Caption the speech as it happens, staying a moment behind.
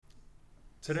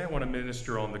Today I want to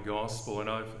minister on the gospel, and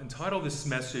I've entitled this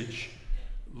message,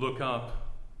 Look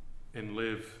Up and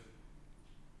Live.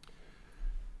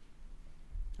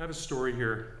 I have a story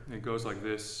here, and it goes like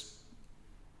this.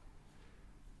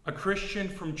 A Christian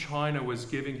from China was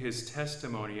giving his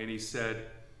testimony, and he said,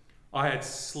 I had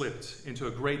slipped into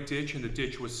a great ditch, and the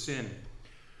ditch was sin.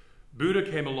 Buddha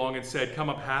came along and said, come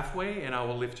up halfway, and I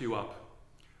will lift you up.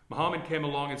 Muhammad came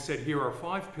along and said, here are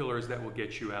 5 pillars that will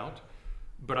get you out.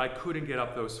 But I couldn't get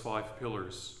up those 5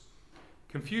 pillars.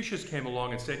 Confucius came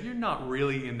along and said, you're not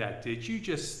really in that ditch. You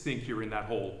just think you're in that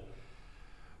hole.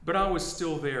 But I was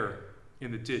still there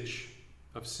in the ditch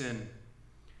of sin.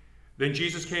 Then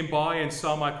Jesus came by and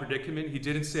saw my predicament. He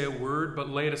didn't say a word, but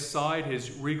laid aside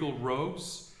his regal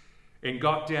robes and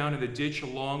got down in the ditch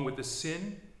along with the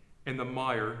sin and the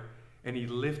mire, and he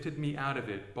lifted me out of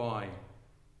it by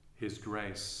his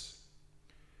grace.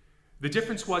 The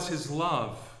difference was his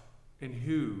love and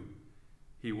who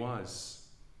he was.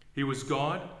 He was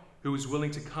God who was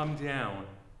willing to come down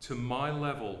to my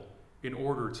level in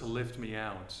order to lift me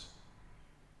out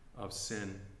of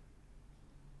sin.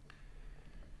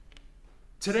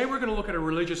 Today we're going to look at a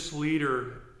religious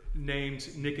leader named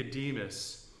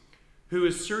Nicodemus who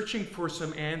is searching for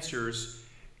some answers,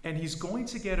 and he's going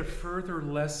to get a further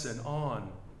lesson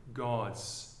on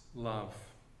God's love.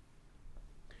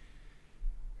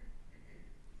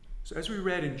 So as we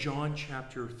read in John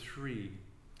chapter 3,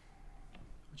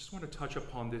 I just want to touch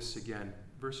upon this again,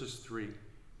 verses 3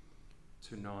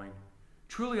 to 9.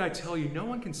 Truly I tell you, no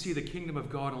one can see the kingdom of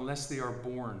God unless they are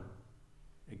born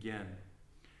again.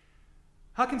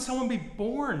 How can someone be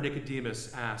born?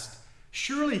 Nicodemus asked.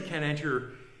 Surely he can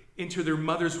enter into their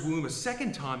mother's womb a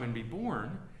second time and be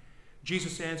born.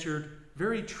 Jesus answered,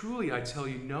 very truly I tell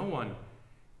you, no one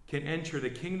can enter the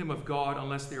kingdom of God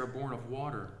unless they are born of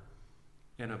water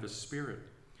and of the Spirit.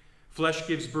 Flesh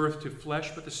gives birth to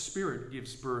flesh, but the Spirit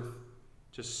gives birth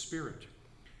to spirit.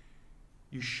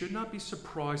 You should not be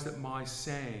surprised at my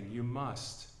saying, you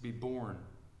must be born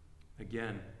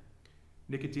again.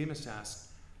 Nicodemus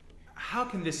asked, how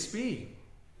can this be?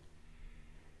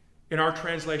 In our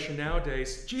translation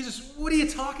nowadays, Jesus, what are you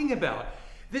talking about?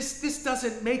 This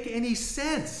doesn't make any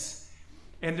sense.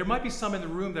 And there might be some in the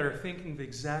room that are thinking the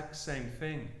exact same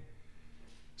thing.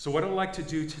 So what I'd like to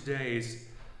do today is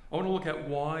I want to look at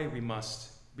why we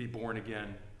must be born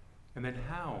again, and then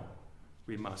how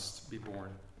we must be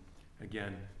born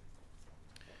again.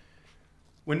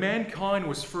 When mankind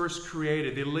was first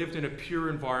created, they lived in a pure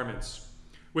environment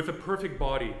with a perfect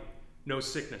body, no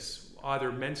sickness,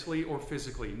 either mentally or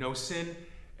physically, no sin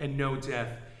and no death.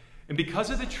 And because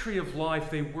of the tree of life,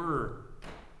 they were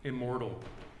immortal.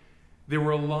 They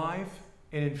were alive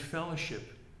and in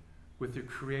fellowship with their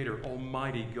Creator,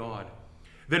 Almighty God.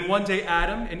 Then one day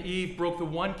Adam and Eve broke the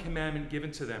one commandment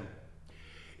given to them.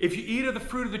 If you eat of the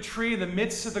fruit of the tree in the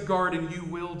midst of the garden, you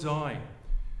will die.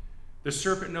 The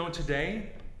serpent known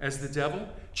today as the devil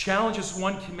challenges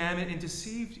one commandment and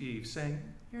deceived Eve, saying,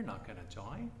 you're not going to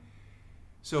die.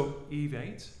 So Eve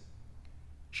ate.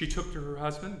 She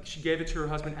gave it to her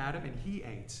husband Adam, and he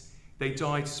ate. They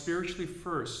died spiritually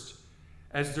first,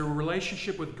 as their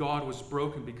relationship with God was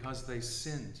broken because they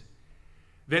sinned.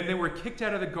 Then they were kicked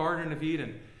out of the Garden of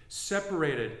Eden,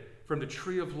 separated from the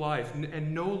tree of life,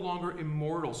 and no longer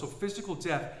immortal. So physical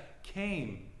death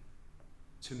came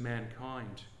to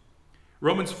mankind.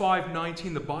 Romans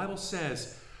 5:19, the Bible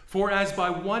says, for as by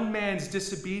one man's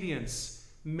disobedience,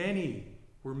 many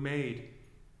were made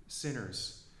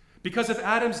sinners. Because of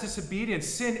Adam's disobedience,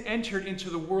 sin entered into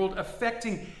the world,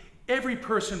 affecting every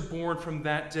person born from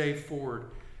that day forward.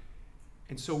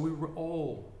 And so we were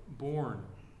all born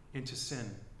into sin.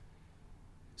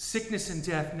 Sickness and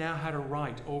death now had a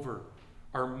right over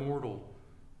our mortal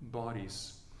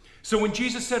bodies. So when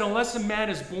Jesus said, unless a man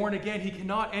is born again, he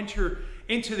cannot enter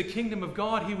into the kingdom of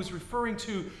God, he was referring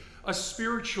to a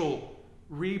spiritual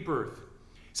rebirth.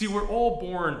 See, we're all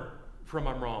born from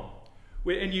I'm wrong.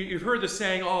 And you've heard the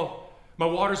saying, oh, my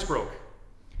water's broke.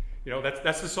 You know,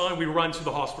 that's the sign we run to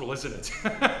the hospital, isn't it?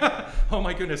 Oh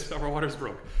my goodness, our water's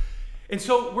broke. And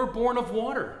so we're born of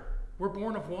water. We're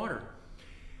born of water.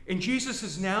 And Jesus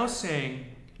is now saying,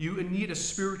 you need a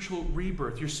spiritual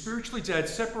rebirth. You're spiritually dead,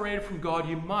 separated from God.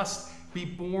 You must be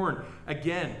born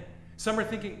again. Some are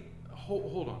thinking,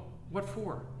 hold on, what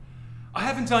for? I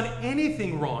haven't done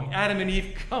anything wrong. Adam and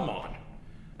Eve, come on.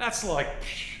 That's like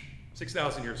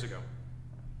 6,000 years ago.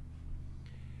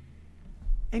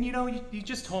 And you know, you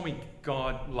just told me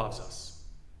God loves us.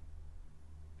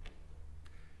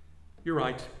 You're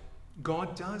right.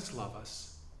 God does love us.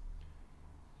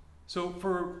 So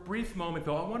for a brief moment,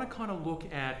 though, I want to kind of look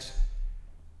at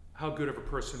how good of a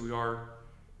person we are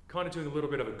kind of doing a little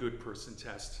bit of a good person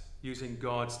test using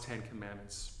God's 10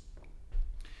 Commandments.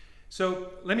 So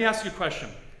let me ask you a question.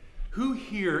 Who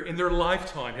here in their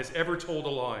lifetime has ever told a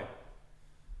lie?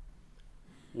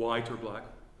 White or black?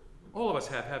 All of us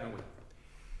have, haven't we?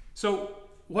 So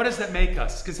what does that make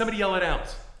us? Can somebody yell it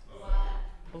out?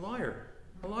 A liar.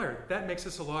 A liar. That makes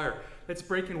us a liar. That's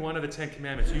breaking one of the 10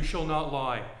 Commandments. You shall not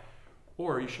lie,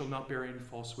 or you shall not bear any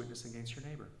false witness against your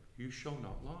neighbor. You shall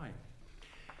not lie.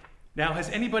 Now, has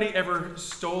anybody ever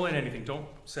stolen anything? Don't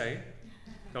say.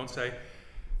 Don't say.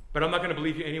 But I'm not going to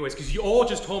believe you anyways, because you all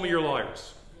just told me you're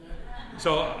liars.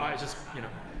 So I just,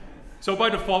 So by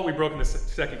default, we've broken the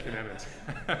second commandment.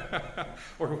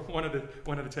 Or one of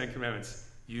the 10 Commandments.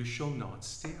 You shall not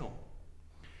steal.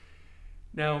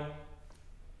 Now,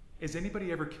 has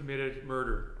anybody ever committed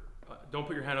murder? Don't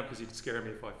put your hand up because you'd scare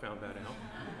me if I found that out.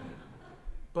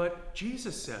 But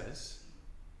Jesus says,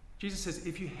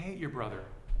 if you hate your brother,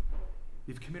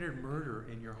 you've committed murder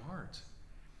in your heart.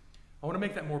 I want to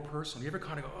make that more personal. You ever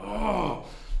kind of go, oh,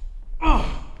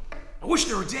 I wish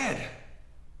they were dead.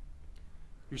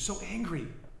 You're so angry.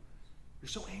 You're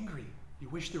so angry. You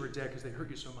wish they were dead because they hurt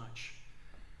you so much.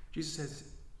 Jesus says,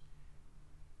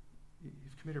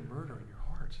 you've committed murder in your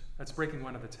heart. That's breaking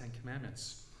one of the 10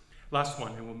 Commandments. Last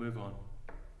one, and we'll move on.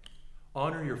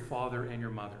 Honor your father and your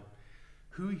mother.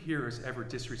 Who here has ever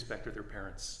disrespected their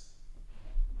parents?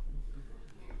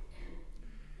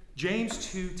 James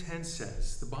 2:10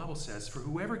 says, the Bible says, for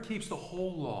whoever keeps the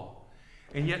whole law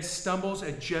and yet stumbles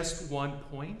at just one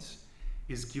point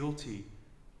is guilty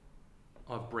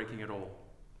of breaking it all.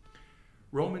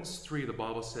 Romans 3, the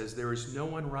Bible says, there is no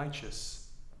one righteous,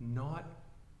 not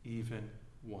even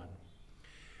one.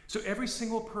 So every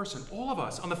single person, all of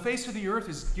us on the face of the earth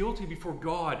is guilty before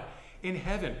God in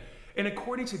heaven. And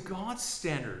according to God's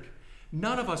standard,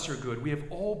 none of us are good. We have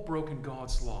all broken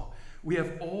God's law. We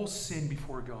have all sinned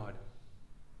before God,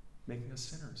 making us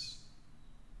sinners.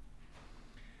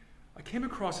 I came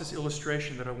across this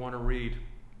illustration that I want to read.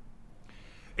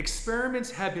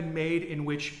 Experiments have been made in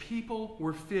which people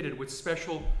were fitted with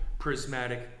special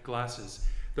prismatic glasses.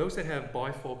 Those that have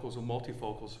bifocals or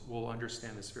multifocals will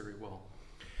understand this very well.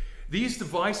 These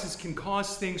devices can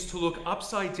cause things to look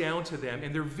upside down to them,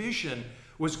 and their vision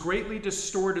was greatly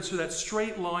distorted so that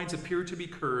straight lines appeared to be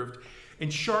curved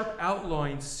and sharp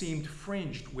outlines seemed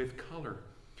fringed with color.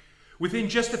 Within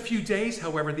just a few days,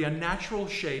 however, the unnatural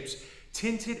shapes,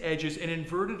 tinted edges, and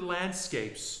inverted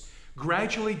landscapes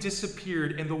gradually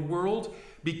disappeared, and the world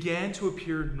began to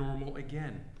appear normal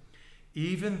again,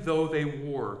 even though they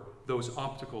wore those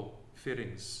optical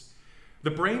fittings.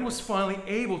 The brain was finally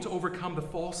able to overcome the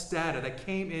false data that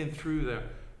came in through the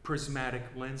prismatic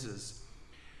lenses.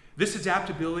 This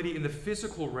adaptability in the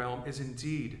physical realm is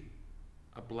indeed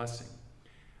a blessing.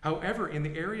 However, in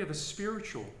the area of the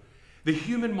spiritual, the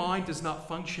human mind does not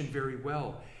function very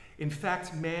well. In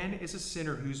fact, man is a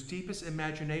sinner whose deepest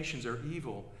imaginations are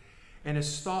evil, and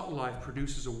his thought life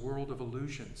produces a world of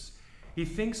illusions. He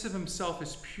thinks of himself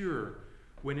as pure,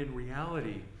 when in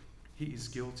reality, he is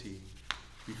guilty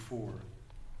before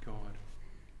God.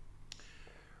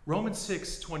 Romans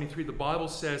 6:23, the Bible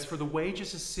says, for the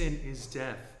wages of sin is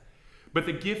death, but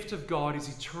the gift of God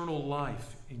is eternal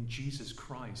life in Jesus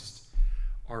Christ,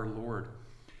 our Lord.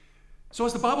 So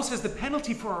as the Bible says, the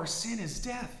penalty for our sin is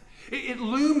death. It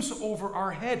looms over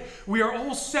our head. We are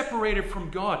all separated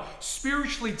from God,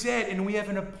 spiritually dead, and we have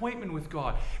an appointment with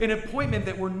God, an appointment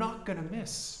that we're not going to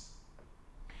miss.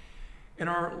 And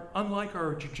unlike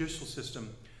our judicial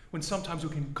system, when sometimes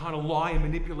we can kind of lie and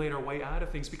manipulate our way out of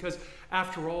things, because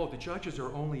after all, the judges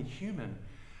are only human,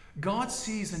 God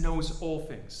sees and knows all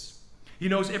things. He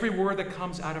knows every word that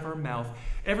comes out of our mouth,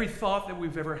 every thought that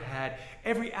we've ever had,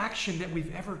 every action that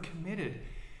we've ever committed.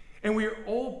 And we are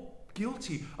all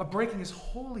guilty of breaking his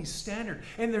holy standard,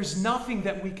 and there's nothing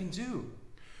that we can do.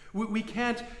 We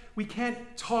can't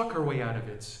talk our way out of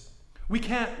it. We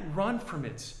can't run from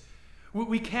it.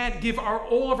 We can't give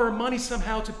all of our money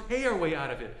somehow to pay our way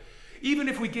out of it. Even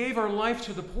if we gave our life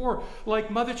to the poor, like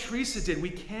Mother Teresa did,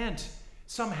 we can't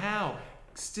somehow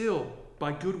still,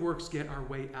 by good works, get our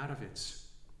way out of it.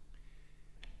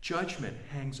 Judgment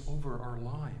hangs over our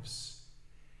lives,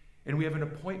 and we have an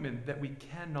appointment that we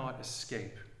cannot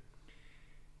escape.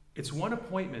 It's one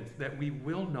appointment that we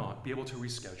will not be able to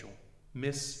reschedule,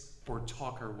 miss, or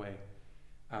talk our way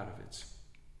out of it.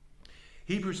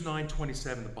 Hebrews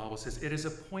 9:27, the Bible says, it is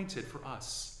appointed for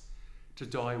us to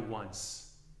die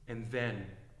once, and then,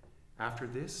 after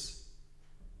this,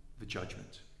 the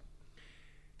judgment.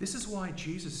 This is why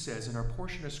Jesus says in our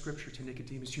portion of Scripture to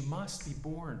Nicodemus, you must be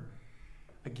born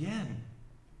again.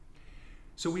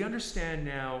 So we understand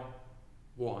now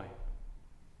why.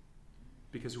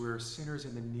 because we're sinners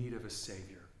in the need of a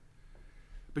Savior.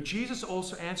 But Jesus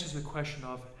also answers the question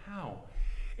of how.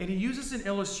 And he uses an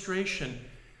illustration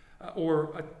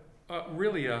or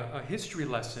really a history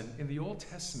lesson in the Old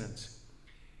Testament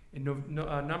in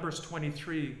Numbers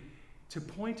 23 to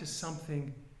point to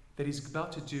something that he's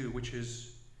about to do, which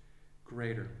is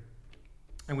greater.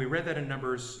 And we read that in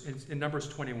Numbers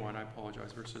 21, I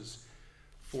apologize, verses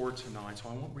 4 to 9, so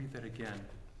I won't read that again.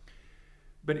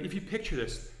 But if you picture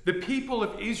this, the people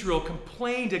of Israel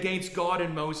complained against God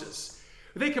and Moses.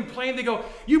 They complained, they go,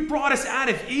 you brought us out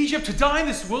of Egypt to die in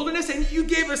this wilderness, and you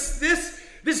gave us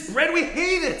this bread, we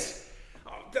hate it.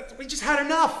 We just had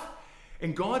enough.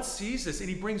 And God sees this, and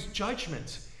he brings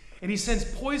judgment. And he sends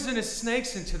poisonous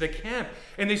snakes into the camp,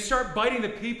 and they start biting the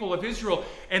people of Israel,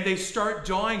 and they start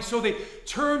dying. So they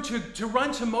turn to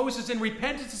run to Moses in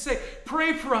repentance and say,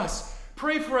 pray for us,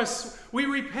 we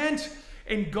repent.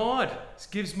 And God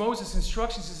gives Moses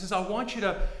instructions. He says, I want you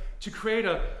to create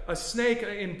a snake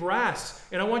in brass,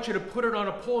 and I want you to put it on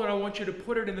a pole, and I want you to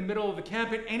put it in the middle of the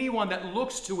camp, and anyone that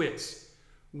looks to it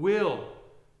will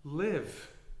live.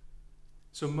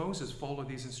 So Moses followed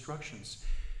these instructions.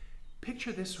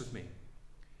 Picture this with me.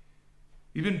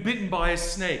 You've been bitten by a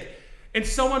snake, and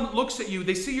someone looks at you,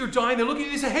 they see you're dying, they look at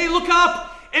you, they say, hey, look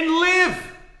up and live.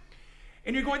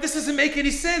 And you're going, this doesn't make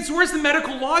any sense. Where's the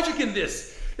medical logic in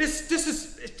this?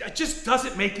 It just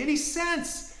doesn't make any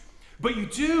sense. But you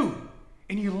do,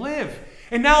 and you live.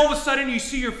 And now all of a sudden you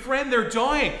see your friend, they're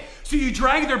dying. So you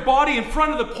drag their body in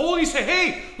front of the pole, and you say,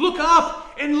 hey, look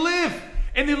up and live.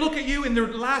 And they look at you in their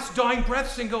last dying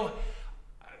breaths and go,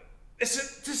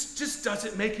 this just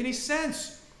doesn't make any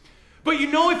sense. But you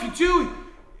know if you do,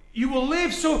 you will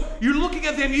live. So you're looking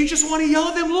at them, you just want to yell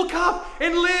at them, look up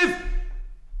and live.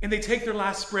 And they take their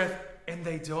last breath and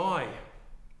they die.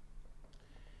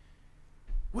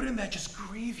 Wouldn't that just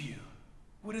grieve you?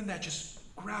 Wouldn't that just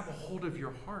grab a hold of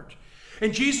your heart?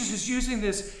 And Jesus is using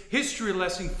this history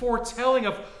lesson, foretelling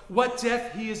of what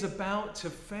death he is about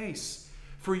to face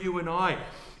for you and I.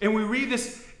 And we read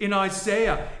this in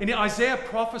Isaiah. And Isaiah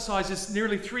prophesies this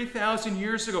nearly 3,000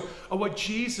 years ago of what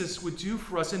Jesus would do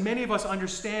for us. And many of us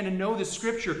understand and know this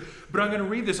scripture. But I'm going to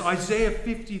read this. Isaiah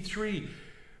 53,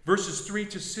 verses 3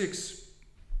 to 6.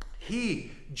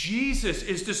 He, Jesus,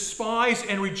 is despised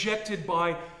and rejected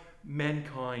by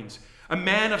mankind. A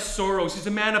man of sorrows. He's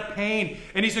a man of pain.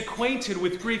 And he's acquainted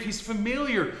with grief. He's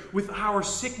familiar with our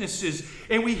sicknesses.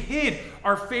 And we hid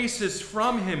our faces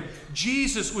from him.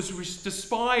 Jesus was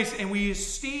despised and we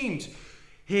esteemed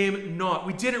him not.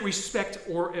 We didn't respect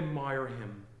or admire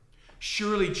him.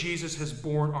 Surely Jesus has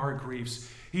borne our griefs.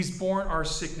 He's borne our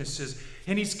sicknesses.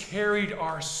 And he's carried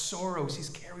our sorrows. He's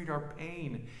carried our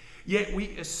pain. Yet we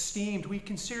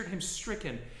considered him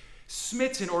stricken,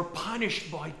 smitten, or punished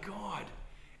by God,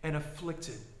 and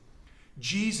afflicted.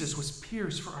 Jesus was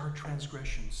pierced for our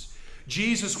transgressions.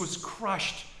 Jesus was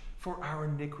crushed for our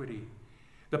iniquity.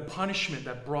 The punishment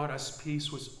that brought us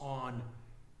peace was on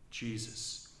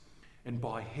Jesus. And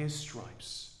by his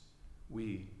stripes,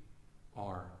 we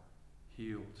are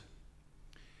healed.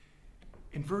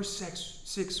 In verse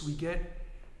 6 we get,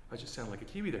 I just sound like a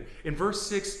Kiwi there. In verse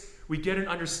 6, we get an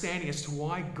understanding as to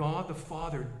why God the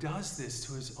Father does this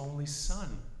to his only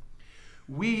Son.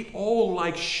 We all,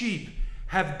 like sheep,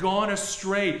 have gone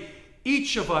astray.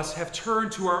 Each of us have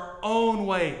turned to our own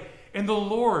way. And the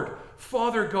Lord,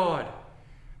 Father God,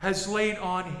 has laid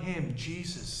on him,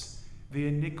 Jesus, the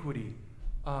iniquity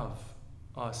of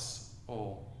us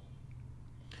all.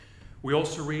 We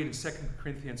also read in 2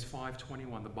 Corinthians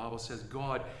 5:21, the Bible says,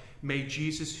 God made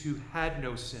Jesus, who had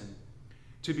no sin,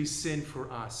 to be sin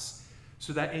for us,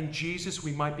 so that in Jesus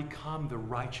we might become the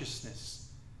righteousness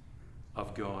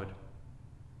of God.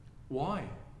 Why?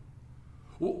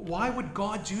 Why would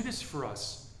God do this for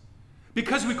us?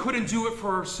 Because we couldn't do it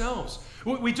for ourselves.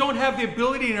 We don't have the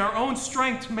ability in our own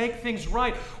strength to make things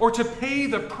right or to pay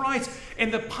the price.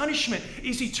 And the punishment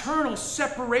is eternal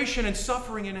separation and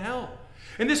suffering in hell.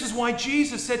 And this is why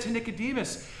Jesus said to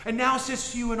Nicodemus, and now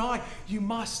says to you and I, you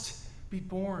must be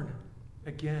born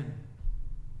again.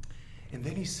 And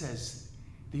then he says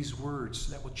these words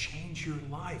that will change your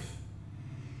life.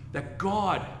 That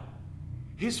God,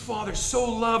 his Father, so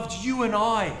loved you and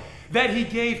I that he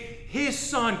gave his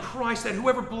Son, Christ, that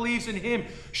whoever believes in him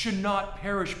should not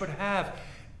perish but have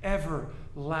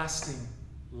everlasting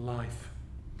life.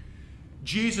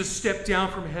 Jesus stepped down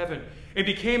from heaven and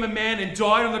became a man and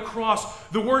died on the cross,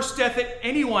 the worst death that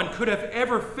anyone could have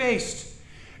ever faced.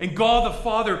 And God the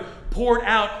Father poured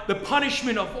out the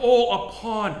punishment of all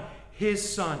upon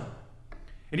his Son.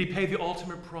 And he paid the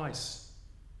ultimate price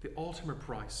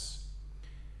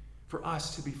for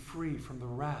us to be free from the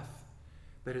wrath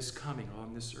that is coming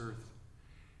on this earth.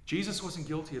 Jesus wasn't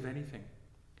guilty of anything.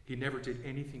 He never did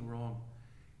anything wrong.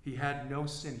 He had no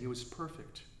sin. He was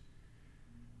perfect.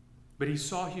 But he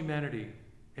saw humanity,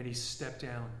 and he stepped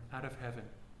down out of heaven.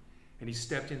 And he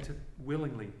stepped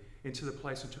willingly into the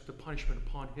place and took the punishment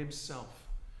upon himself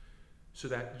so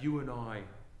that you and I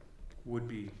would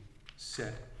be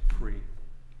set free.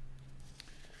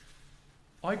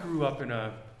 I grew up in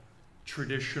a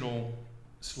traditional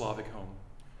Slavic home.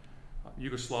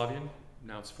 Yugoslavian,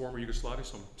 now it's former Yugoslavia,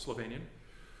 so I'm Slovenian.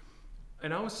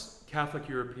 And I was Catholic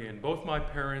European. Both my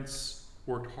parents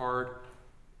worked hard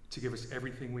to give us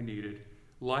everything we needed.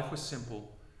 Life was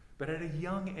simple. But at a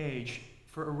young age,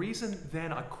 for a reason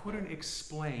then I couldn't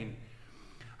explain,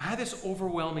 I had this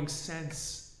overwhelming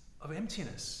sense of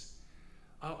emptiness.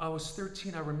 I was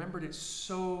 13. I remembered it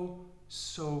so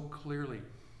clearly.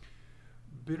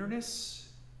 Bitterness,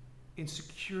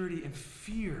 insecurity, and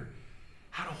fear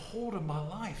had a hold of my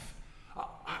life.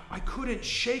 I couldn't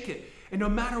shake it. And no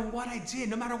matter what I did,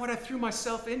 no matter what I threw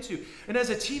myself into, and as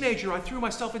a teenager, I threw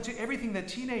myself into everything that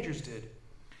teenagers did.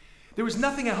 There was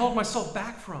nothing I held myself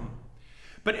back from.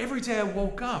 But every day I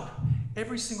woke up,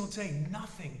 every single day,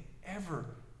 nothing ever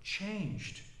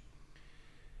changed.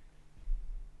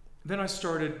 Then I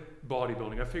started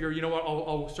bodybuilding. I figured, you know what,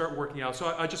 I'll start working out.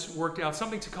 So I just worked out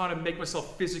something to kind of make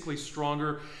myself physically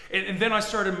stronger. And then I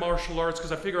started martial arts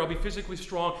because I figured I'll be physically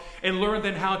strong and learn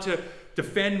then how to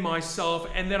defend myself.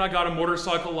 And then I got a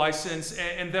motorcycle license,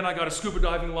 and then I got a scuba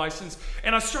diving license.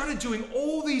 And I started doing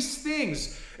all these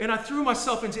things. And I threw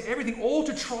myself into everything, all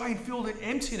to try and fill an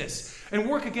emptiness and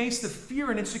work against the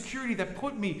fear and insecurity that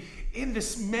put me in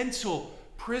this mental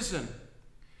prison.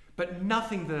 But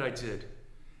nothing that I did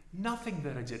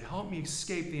helped me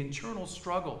escape the internal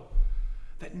struggle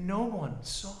that no one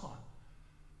saw.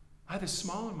 I had this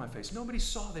smile on my face. Nobody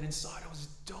saw that inside I was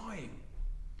dying.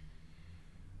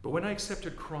 But when I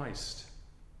accepted Christ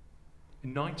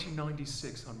in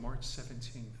 1996 on March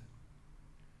 17th,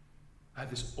 I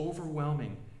had this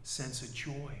overwhelming sense of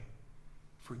joy,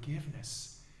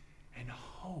 forgiveness, and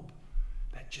hope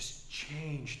that just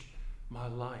changed my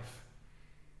life.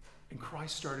 And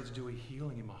Christ started to do a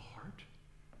healing in my heart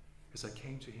as I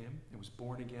came to him and was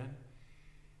born again.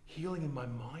 Healing in my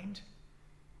mind,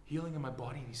 healing in my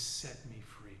body, and he set me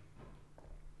free.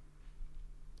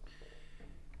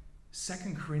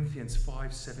 2 Corinthians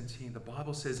 5:17, the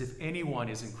Bible says, if anyone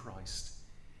is in Christ,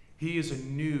 he is a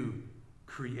new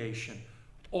creation.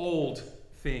 Old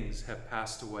things have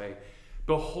passed away.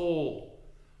 Behold,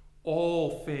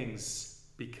 all things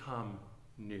become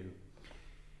new.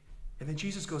 And then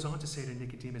Jesus goes on to say to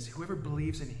Nicodemus, whoever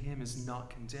believes in him is not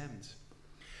condemned.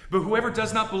 But whoever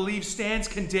does not believe stands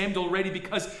condemned already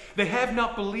because they have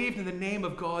not believed in the name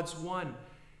of God's one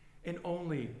and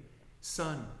only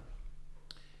Son.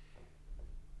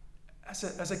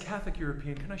 As a Catholic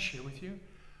European, can I share with you?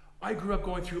 I grew up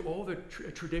going through all the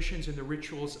traditions and the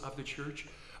rituals of the church.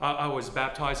 I was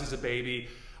baptized as a baby.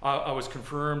 I was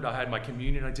confirmed. I had my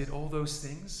communion. I did all those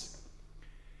things.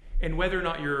 And whether or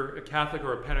not you're a Catholic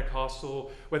or a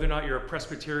Pentecostal, whether or not you're a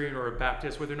Presbyterian or a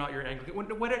Baptist, whether or not you're an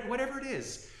Anglican, whatever it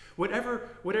is,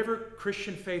 whatever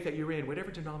Christian faith that you're in,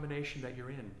 whatever denomination that you're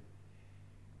in,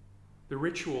 the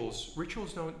rituals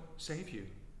don't save you.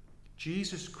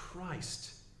 Jesus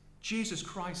Christ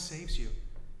saves you.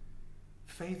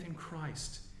 Faith in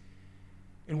Christ.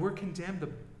 And we're condemned,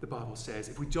 the Bible says,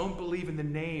 if we don't believe in the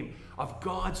name of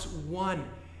God's one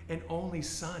and only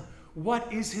Son.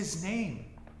 What is his name?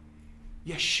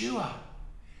 Yeshua.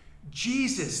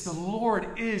 Jesus, the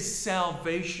Lord, is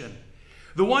salvation.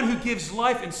 The one who gives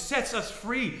life and sets us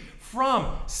free from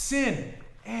sin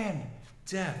and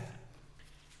death.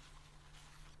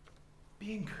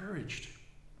 Be encouraged.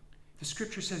 The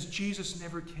scripture says Jesus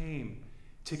never came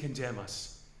to condemn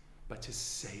us, but to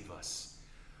save us.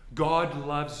 God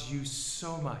loves you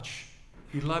so much.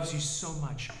 He loves you so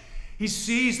much. He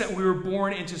sees that we were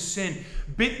born into sin,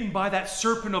 bitten by that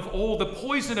serpent of old. The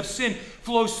poison of sin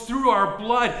flows through our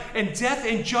blood, and death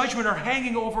and judgment are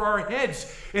hanging over our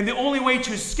heads. And the only way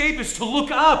to escape is to look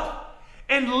up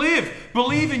and live.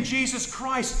 Believe in Jesus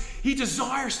Christ. He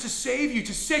desires to save you,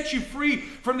 to set you free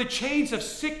from the chains of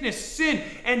sickness, sin,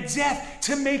 and death,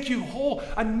 to make you whole,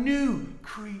 a new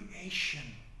creation.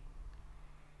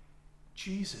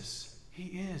 Jesus, he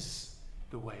is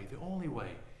the way, the only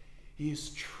way. He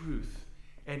is truth,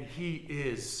 and he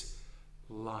is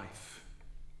life.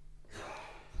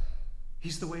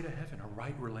 He's the way to heaven, a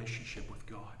right relationship with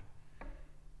God.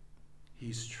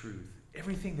 He's truth.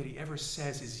 Everything that he ever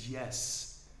says is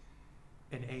yes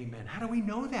and amen. How do we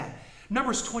know that?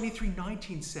 Numbers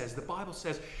 23:19 says, the Bible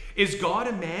says, is God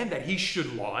a man that he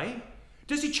should lie?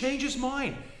 Does he change his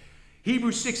mind?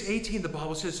 Hebrews 6:18, the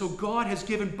Bible says, so God has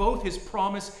given both his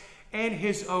promise and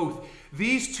his oath.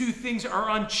 These two things are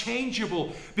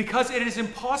unchangeable because it is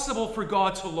impossible for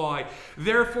God to lie.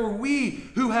 Therefore, we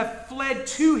who have fled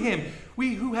to him,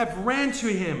 we who have ran to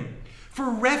him for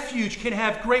refuge can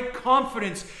have great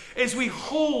confidence as we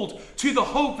hold to the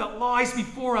hope that lies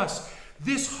before us.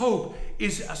 This hope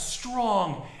is a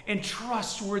strong and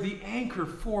trustworthy anchor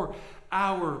for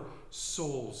our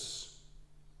souls.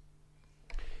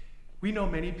 We know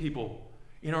many people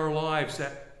in our lives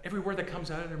that every word that comes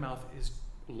out of their mouth is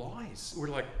lies. We're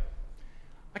like,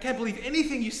 I can't believe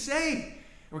anything you say.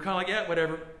 And we're kind of like, yeah,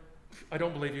 whatever. I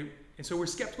don't believe you. And so we're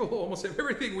skeptical almost of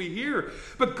everything we hear.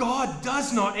 But God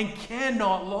does not and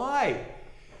cannot lie,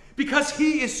 because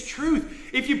he is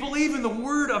truth. If you believe in the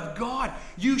word of God,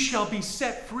 you shall be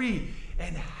set free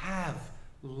and have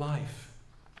life,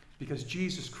 because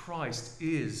Jesus Christ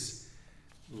is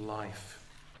life.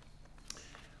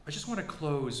 I just want to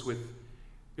close with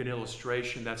an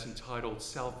illustration that's entitled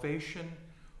Salvation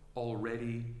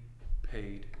Already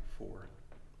Paid For.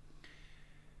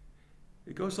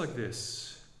 It goes like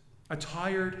this. A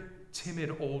tired,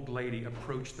 timid old lady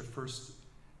approached the first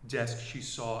desk she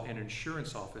saw in an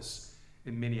insurance office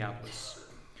in Minneapolis.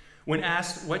 When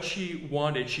asked what she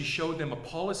wanted, she showed them a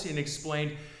policy and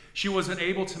explained she was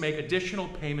unable to make additional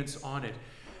payments on it.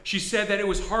 She said that it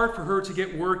was hard for her to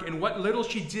get work, and what little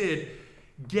she did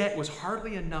get was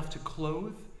hardly enough to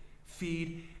clothe,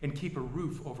 feed, and keep a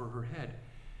roof over her head.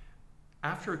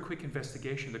 After a quick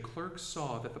investigation, the clerk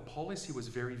saw that the policy was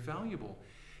very valuable.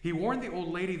 He warned the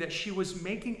old lady that she was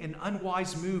making an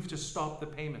unwise move to stop the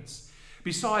payments.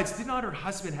 Besides, did not her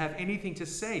husband have anything to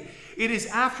say? It is,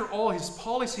 after all, his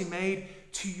policy made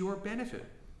to your benefit.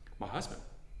 My husband,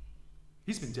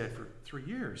 he's been dead for 3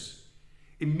 years.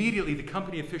 Immediately, the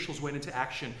company officials went into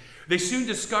action. They soon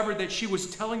discovered that she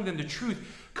was telling them the truth.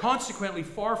 Consequently,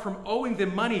 far from owing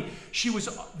them money,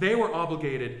 they were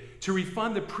obligated to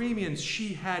refund the premiums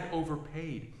she had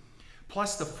overpaid,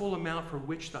 plus the full amount for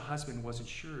which the husband was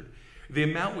insured. The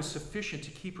amount was sufficient to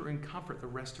keep her in comfort the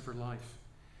rest of her life.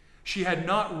 She had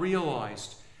not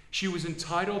realized she was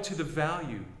entitled to the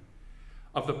value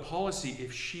of the policy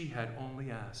if she had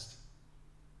only asked.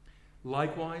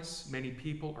 Likewise, many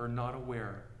people are not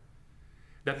aware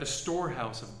that the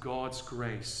storehouse of God's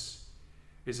grace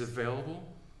is available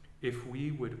if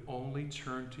we would only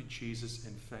turn to Jesus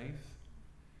in faith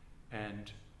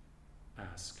and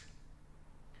ask.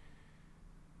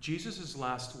 Jesus'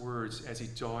 last words as he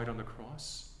died on the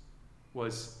cross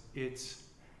was, "It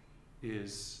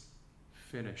is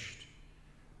finished."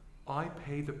 I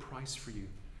pay the price for you.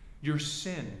 Your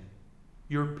sin,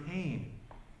 your pain,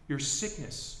 your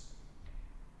sickness,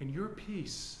 and your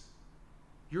peace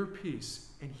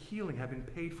and healing have been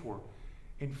paid for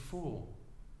in full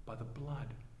by the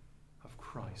blood of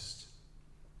Christ.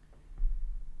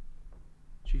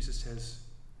 Jesus says,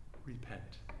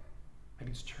 repent. That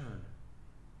means turn.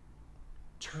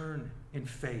 Turn in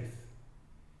faith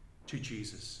to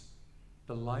Jesus.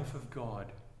 The life of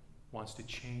God wants to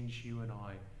change you and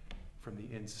I from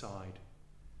the inside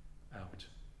out.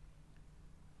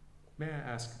 May I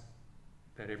ask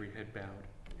that every head bowed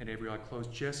and every eye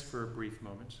closed just for a brief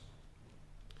moment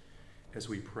as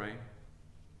we pray.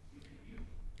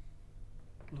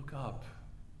 Look up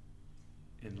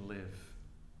and live.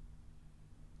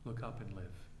 Look up and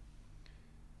live.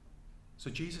 So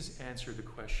Jesus answered the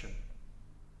question,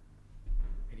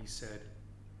 and he said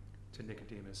to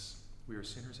Nicodemus, we are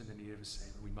sinners in the need of a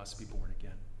Savior. We must be born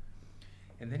again.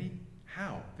 And then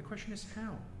how? The question is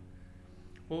how?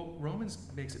 Well, Romans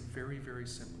makes it very, very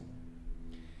simple.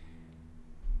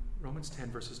 Romans 10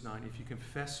 verses 9, if you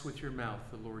confess with your mouth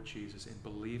the Lord Jesus and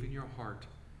believe in your heart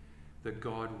that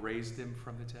God raised him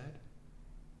from the dead,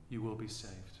 you will be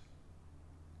saved.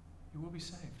 You will be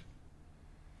saved.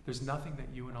 There's nothing that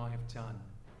you and I have done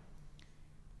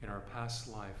in our past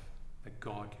life that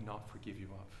God cannot forgive you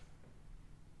of.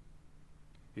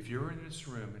 If you're in this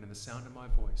room and in the sound of my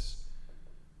voice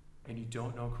and you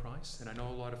don't know Christ, and I know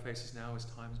a lot of faces now as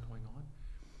time's going on,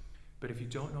 but if you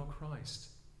don't know Christ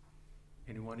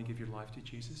and you want to give your life to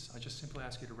Jesus, I just simply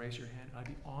ask you to raise your hand. I'd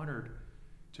be honored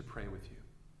to pray with you.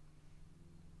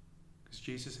 Because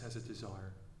Jesus has a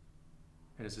desire,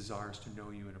 and his desire is to know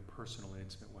you in a personal and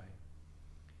intimate way.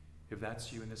 If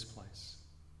that's you in this place,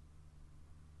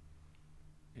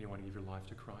 and you want to give your life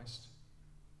to Christ,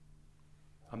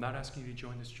 I'm not asking you to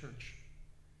join this church.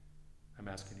 I'm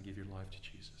asking you to give your life to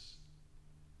Jesus.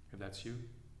 If that's you,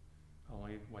 I'll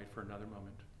only wait for another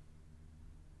moment.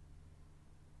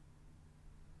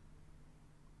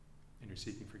 And you're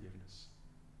seeking forgiveness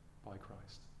by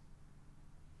Christ.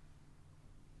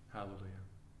 Hallelujah.